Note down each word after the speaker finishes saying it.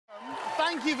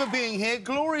thank you for being here.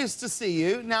 Glorious to see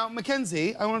you. Now,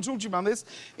 MacKenzie, I want to talk to you about this.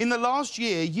 In the last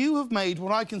year, you have made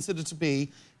what I consider to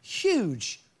be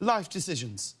huge life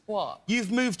decisions. What?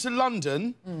 You've moved to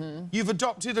London. You've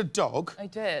adopted a dog. I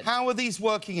did. How are these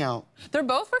working out? They're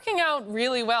both working out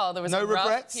really well. There was no a rough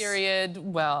regrets? period.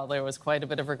 Well, there was quite a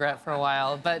bit of regret for a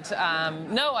while, but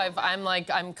no,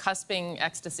 I'm cusping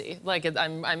ecstasy. Like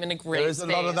I'm in a great There is space.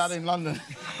 a lot of that in London.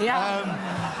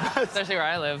 Yeah. Especially where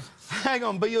I live. Hang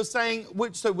on, but you're saying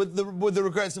which? So with the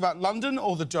regrets about London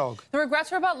or the dog? The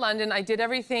regrets were about London. I did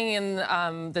everything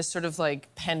in this sort of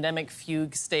like pandemic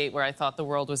fugue state where I thought the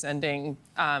world was ending.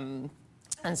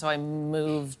 And so I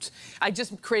moved. I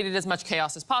just created as much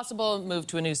chaos as possible, moved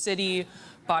to a new city,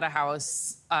 bought a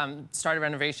house, started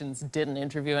renovations, didn't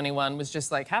interview anyone, was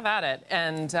just like, have at it.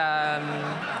 And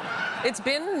it's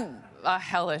been a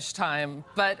hellish time,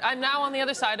 but I'm now on the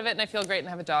other side of it and I feel great and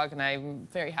have a dog and I'm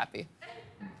very happy.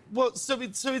 Well, so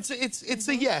it's a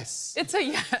yes. It's a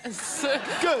yes.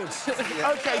 Good.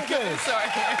 Okay, good. Sorry.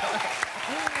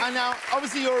 And now,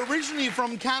 obviously, you're originally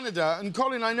from Canada, and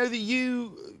Colin, I know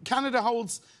that Canada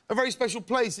holds a very special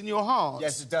place in your heart.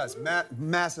 Yes, it does.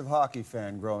 Massive hockey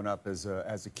fan growing up as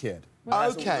a kid.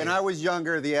 Okay. When I was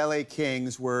younger, the LA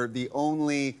Kings were the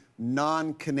only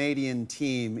non-Canadian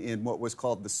team in what was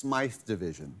called the Smythe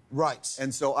Division. Right.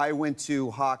 And so I went to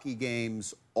hockey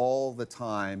games all the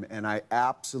time, and I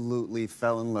absolutely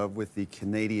fell in love with the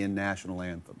Canadian National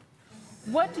Anthem.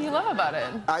 What do you love about it?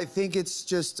 I think it's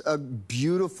just a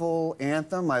beautiful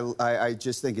anthem. I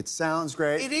just think it sounds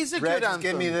great. It is a good anthem.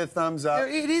 Give me the thumbs up.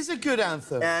 It is a good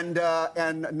anthem. And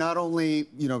not only,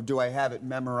 you know, do I have it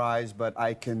memorized, but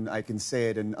I can say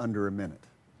it in under a minute.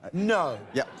 No.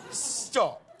 Yep.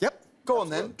 Stop. Yep. Go on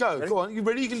then. Go. Ready? Go on. You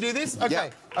ready? You can do this? Okay.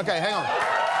 Yep. Okay, hang on.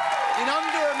 In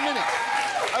under a minute.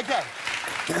 Okay.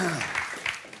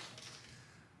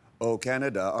 O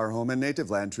Canada, our home and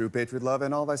native land, true patriot love,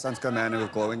 and all thy sons command, and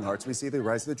with glowing hearts we see thee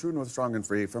rise to the true north, strong and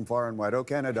free. From far and wide, O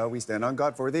Canada, we stand on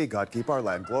God for thee. God keep our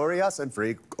land glorious and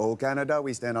free. O Canada,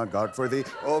 we stand on guard for thee.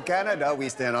 O Canada, we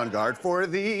stand on guard for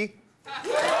thee.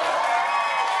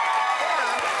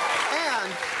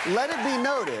 And let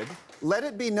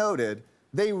it be noted,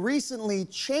 they recently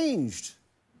changed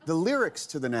the lyrics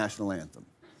to the national anthem.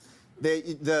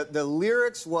 The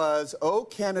lyrics was, O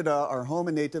Canada, our home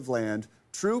and native land,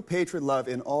 true patriot love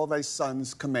in all thy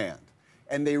sons command.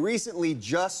 And they recently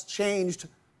just changed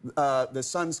the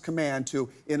sons command to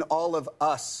in all of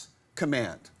us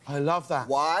command. I love that.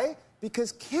 Why?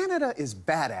 Because Canada is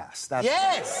badass. That's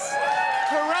yes!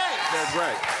 Correct! That's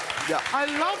right. Yeah. I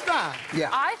love that. Yeah.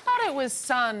 I thought it was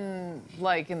sun,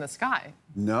 like, in the sky.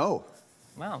 No.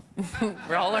 Well,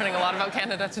 we're all learning a lot about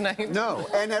Canada tonight. No,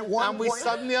 and at one point... And we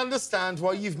suddenly understand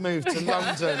why you've moved to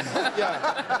London.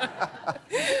 Yeah.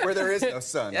 Where there is no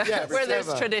sun. Yeah. Yeah, where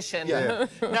there's tradition. Yeah.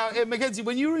 Now, MacKenzie,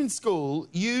 when you were in school,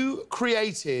 you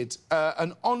created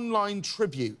an online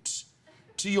tribute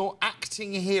to your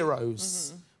acting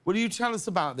heroes. Will you tell us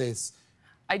about this?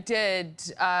 I did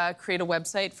create a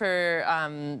website for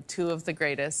two of the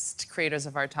greatest creators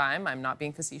of our time. I'm not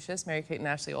being facetious, Mary-Kate and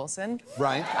Ashely Olsen.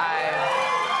 Right.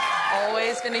 I've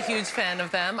always been a huge fan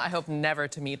of them. I hope never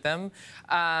to meet them.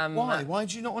 Why? Why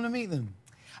do you not want to meet them?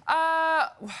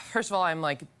 First of all, I'm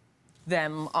like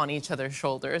them on each other's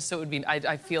shoulders, so it would be.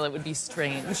 I feel it would be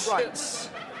strange. Right.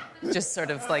 Just sort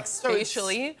of like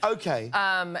spatially. So okay.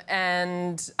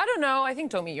 And I don't know, I think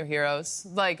don't meet your heroes.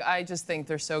 Like, I just think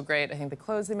they're so great. I think the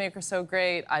clothes they make are so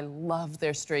great. I love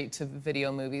their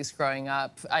straight-to-video movies growing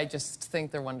up. I just think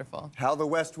they're wonderful. How the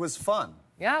West was fun.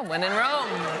 Yeah, when in Rome.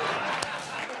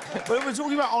 But we're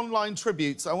talking about online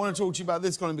tributes. I want to talk to you about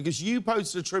this, Colin, because you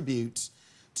post a tribute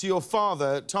to your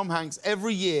father, Tom Hanks,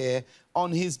 every year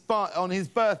on his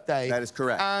birthday. That is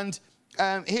correct. And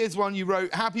here's one you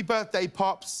wrote: Happy birthday,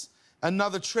 Pops.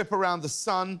 Another trip around the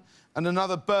sun, and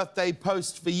another birthday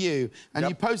post for you. And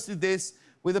you posted this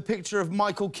with a picture of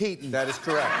Michael Keaton. That is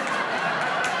correct.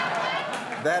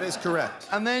 That is correct.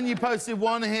 And then you posted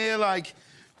one here like,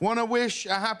 want to wish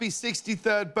a happy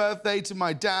 63rd birthday to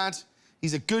my dad.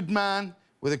 He's a good man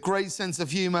with a great sense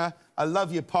of humour. I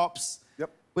love you, Pops.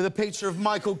 Yep. With a picture of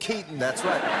Michael Keaton. That's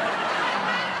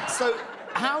right. So,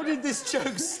 how did this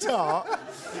joke start?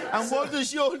 And what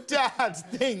does your dad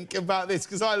think about this?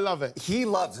 Because I love it. He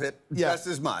loves it just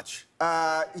as much.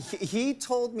 He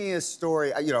told me a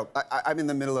story. You know, I'm in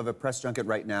the middle of a press junket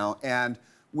right now, and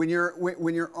when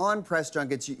you're on press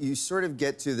junkets, you sort of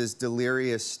get to this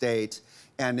delirious state,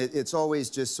 and it's always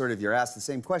just sort of you're asked the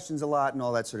same questions a lot and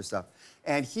all that sort of stuff.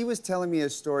 And he was telling me a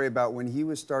story about when he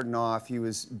was starting off, he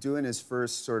was doing his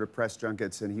first sort of press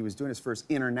junkets, and he was doing his first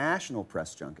international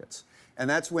press junkets. And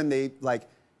that's when they, like,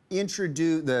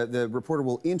 the reporter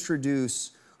will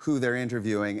introduce who they're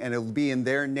interviewing, and it'll be in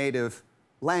their native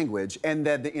language, and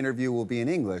then the interview will be in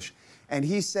English. And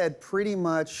he said pretty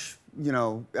much, you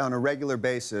know, on a regular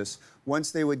basis,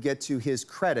 once they would get to his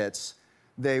credits,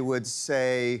 they would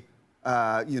say,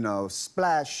 you know,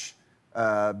 splash,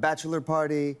 bachelor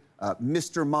party,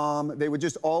 Mr. Mom. They would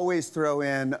just always throw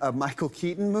in a Michael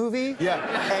Keaton movie. Yeah.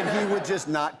 And he would just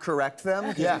not correct them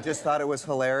because he just thought it was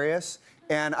hilarious.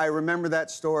 And I remember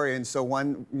that story, and so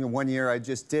one year I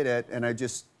just did it, and I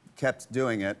just kept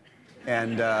doing it.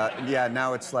 And yeah,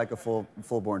 now it's like a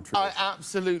full-born tradition. I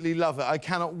absolutely love it. I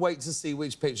cannot wait to see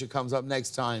which picture comes up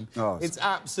next time. Oh, it's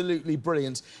absolutely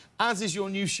brilliant. As is your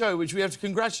new show, which we have to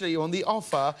congratulate you on, The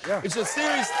Offer. Yeah. It's a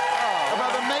series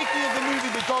about the making of the movie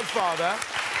The Godfather.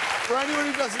 For anyone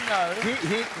who doesn't know...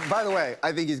 By the way,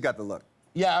 I think he's got the look.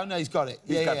 Yeah, oh no, he's got it.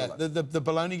 He's got the look. The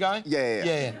baloney guy?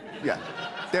 Yeah.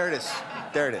 There it is.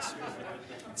 There it is.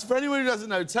 So for anyone who doesn't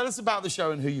know, tell us about the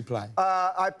show and who you play.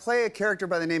 I play a character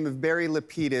by the name of Barry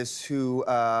Lapidus, who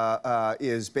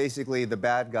is basically the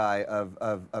bad guy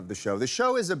of the show. The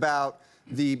show is about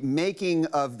the making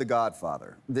of The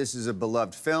Godfather. This is a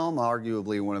beloved film,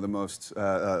 arguably one of the most,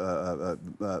 one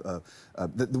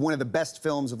of the best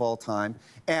films of all time.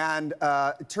 And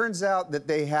it turns out that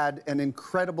they had an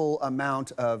incredible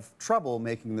amount of trouble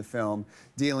making the film,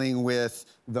 dealing with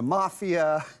the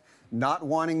mafia, not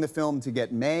wanting the film to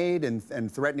get made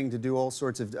and threatening to do all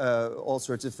sorts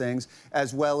of things,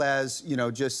 as well as, you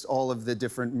know, just all of the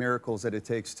different miracles that it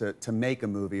takes to make a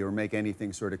movie or make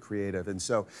anything sort of creative. And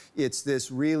so it's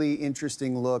this really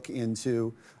interesting look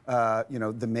into, you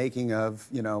know, the making of,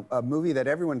 you know, a movie that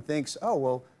everyone thinks, oh,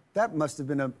 well, that must have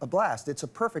been a blast. It's a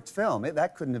perfect film.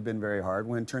 That couldn't have been very hard,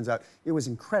 when it turns out it was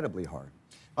incredibly hard.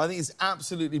 I think it's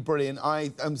absolutely brilliant.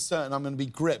 I am certain I'm going to be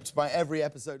gripped by every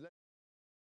episode.